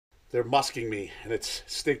They're musking me, and it's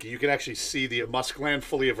stinky. You can actually see the musk gland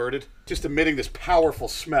fully averted, just emitting this powerful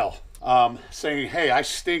smell, saying, hey, I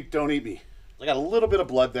stink, don't eat me. I got a little bit of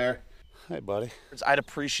blood there. Hey, buddy. I'd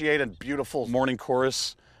appreciate a beautiful morning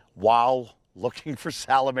chorus while looking for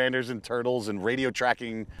salamanders and turtles and radio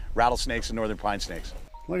tracking rattlesnakes and northern pine snakes.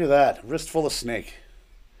 Look at that, wrist full of snake.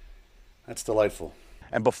 That's delightful.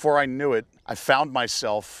 And before I knew it, I found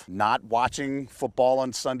myself not watching football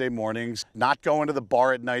on Sunday mornings, not going to the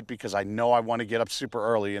bar at night because I know I want to get up super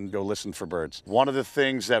early and go listen for birds. One of the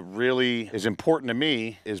things that really is important to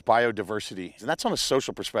me is biodiversity. And that's on a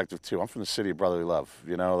social perspective too. I'm from the city of brotherly love.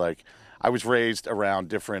 You know, like I was raised around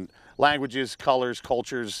different languages, colors,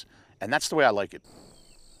 cultures, and that's the way I like it.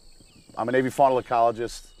 I'm an avifaunal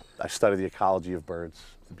ecologist. I study the ecology of birds,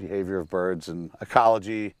 the behavior of birds, and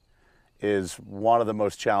ecology is one of the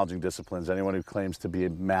most challenging disciplines. Anyone who claims to be a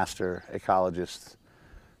master ecologist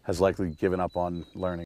has likely given up on learning.